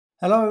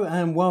Hello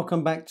and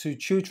welcome back to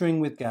Tutoring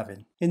with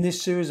Gavin. In this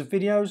series of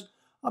videos,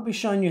 I'll be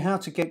showing you how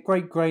to get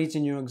great grades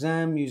in your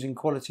exam using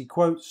quality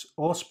quotes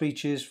or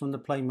speeches from the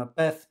play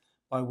Macbeth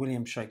by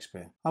William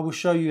Shakespeare. I will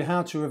show you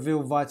how to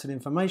reveal vital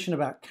information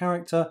about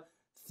character,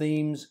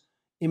 themes,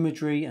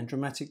 imagery and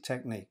dramatic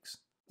techniques.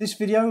 This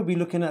video will be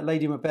looking at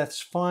Lady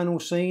Macbeth's final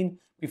scene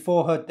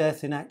before her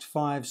death in Act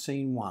 5,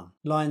 Scene 1,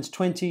 lines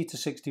 20 to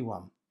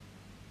 61.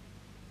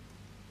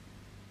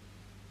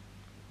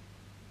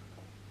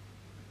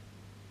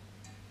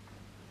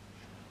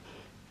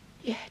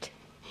 Yet,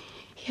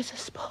 here's a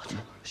spot.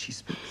 She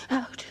speaks.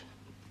 Out.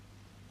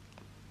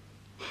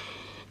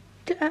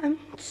 Damned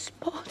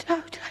spot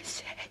out, I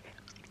say.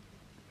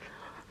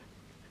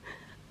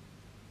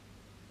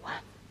 1,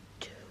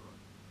 2.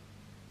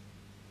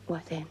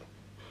 Why then,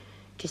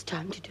 'tis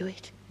time to do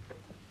it.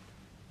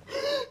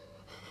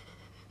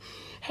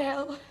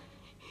 Hell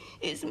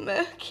is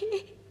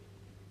murky.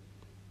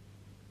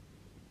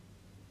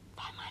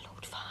 By my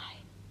Lord Fye,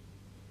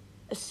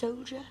 a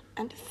soldier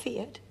and a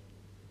feared.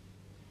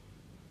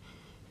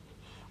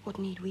 What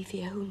need we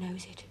fear, who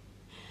knows it,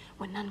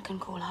 when none can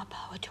call our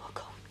power to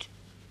account?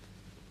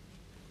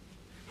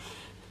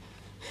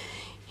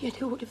 Yet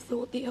who would have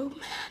thought the old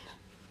man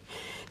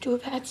to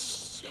have had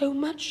so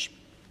much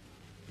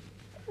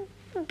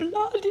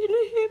blood in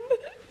him?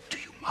 Do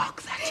you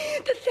mark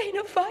that? The Thane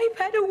of Fife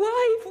had a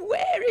wife.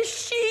 Where is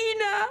she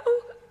now?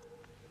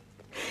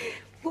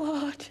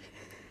 What?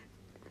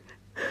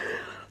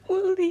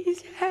 Will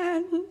these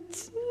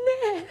hands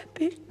ne'er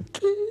be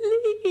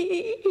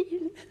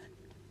clean?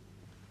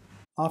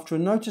 After a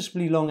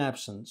noticeably long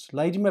absence,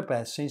 Lady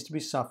Macbeth seems to be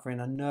suffering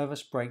a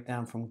nervous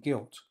breakdown from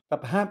guilt, but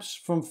perhaps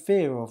from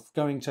fear of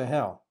going to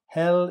hell.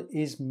 Hell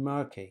is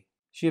murky.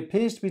 She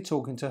appears to be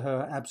talking to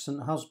her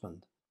absent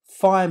husband.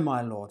 Fire,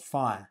 my lord,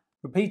 fire.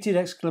 Repeated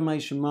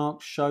exclamation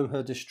marks show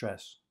her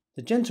distress.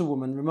 The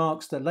gentlewoman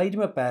remarks that Lady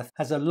Macbeth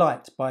has a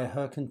light by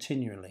her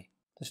continually.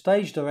 The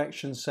stage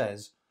direction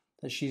says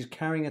that she is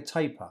carrying a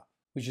taper,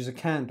 which is a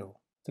candle.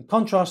 The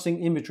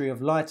contrasting imagery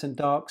of light and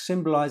dark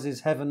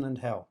symbolises heaven and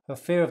hell. Her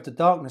fear of the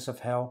darkness of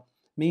hell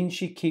means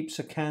she keeps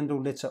a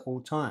candle lit at all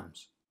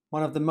times.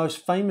 One of the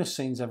most famous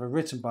scenes ever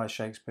written by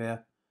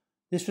Shakespeare,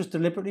 this was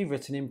deliberately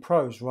written in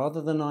prose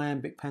rather than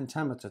iambic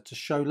pentameter to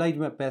show Lady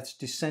Macbeth's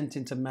descent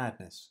into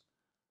madness,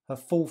 her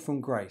fall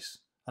from grace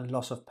and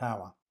loss of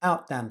power.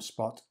 Out, damn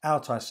spot,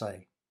 out I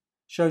say,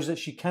 shows that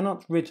she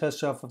cannot rid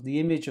herself of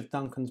the image of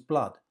Duncan's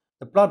blood.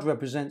 The blood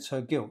represents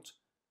her guilt.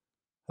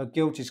 Her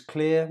guilt is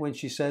clear when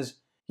she says,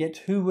 "Yet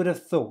who would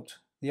have thought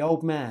the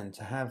old man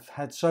to have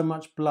had so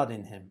much blood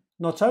in him?"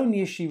 Not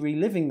only is she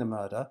reliving the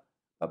murder,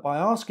 but by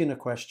asking a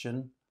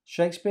question,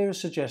 Shakespeare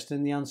is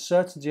suggesting the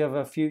uncertainty of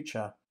her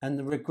future and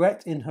the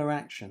regret in her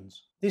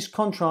actions. This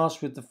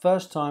contrasts with the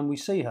first time we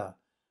see her,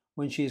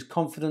 when she is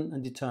confident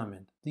and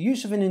determined. The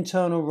use of an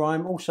internal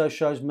rhyme also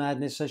shows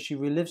madness as she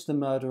relives the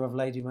murder of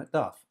Lady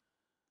Macduff.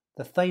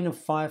 The Thane of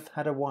Fife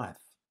had a wife.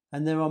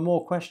 And there are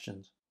more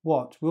questions.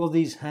 What, will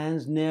these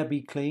hands ne'er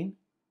be clean?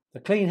 The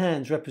clean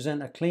hands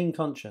represent a clean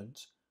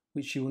conscience,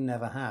 which she will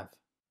never have.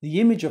 The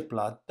image of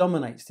blood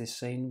dominates this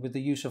scene with the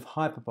use of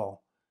hyperbole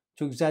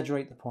to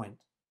exaggerate the point.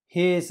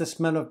 Here's the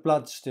smell of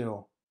blood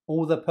still.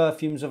 All the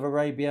perfumes of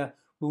Arabia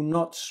will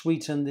not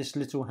sweeten this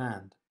little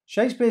hand.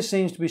 Shakespeare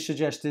seems to be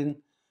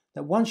suggesting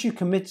that once you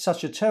commit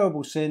such a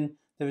terrible sin,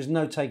 there is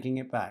no taking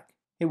it back.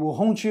 It will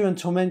haunt you and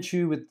torment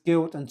you with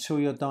guilt until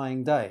your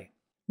dying day.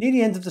 Near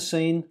the end of the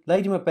scene,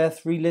 Lady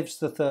Macbeth relives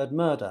the third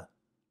murder,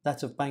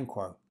 that of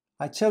Banquo.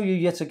 I tell you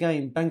yet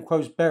again,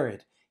 Banquo's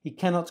buried. He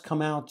cannot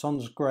come out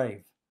on's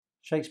grave.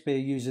 Shakespeare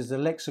uses the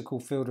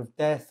lexical field of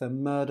death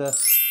and murder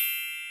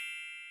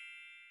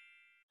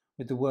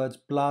with the words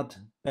blood,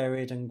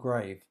 buried and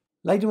grave.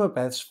 Lady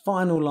Macbeth's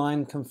final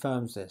line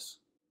confirms this.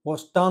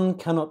 What's done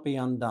cannot be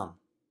undone.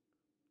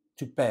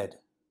 To bed,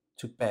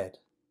 to bed,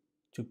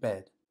 to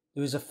bed.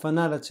 There is a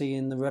finality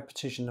in the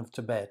repetition of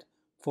to bed,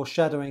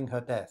 foreshadowing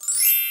her death.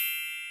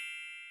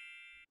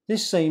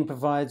 This scene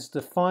provides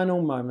the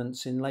final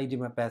moments in Lady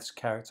Macbeth's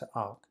character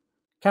arc.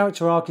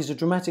 Character arc is a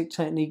dramatic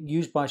technique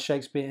used by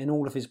Shakespeare in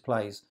all of his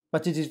plays,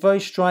 but it is very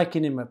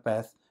striking in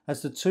Macbeth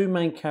as the two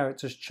main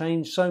characters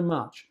change so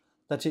much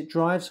that it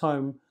drives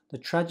home the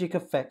tragic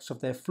effects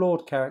of their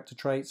flawed character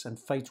traits and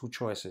fatal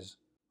choices.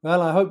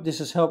 Well, I hope this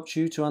has helped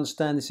you to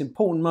understand this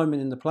important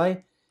moment in the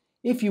play.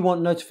 If you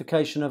want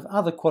notification of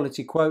other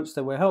quality quotes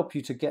that will help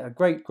you to get a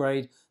great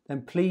grade,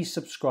 then please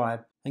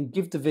subscribe and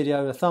give the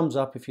video a thumbs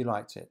up if you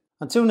liked it.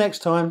 Until next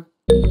time.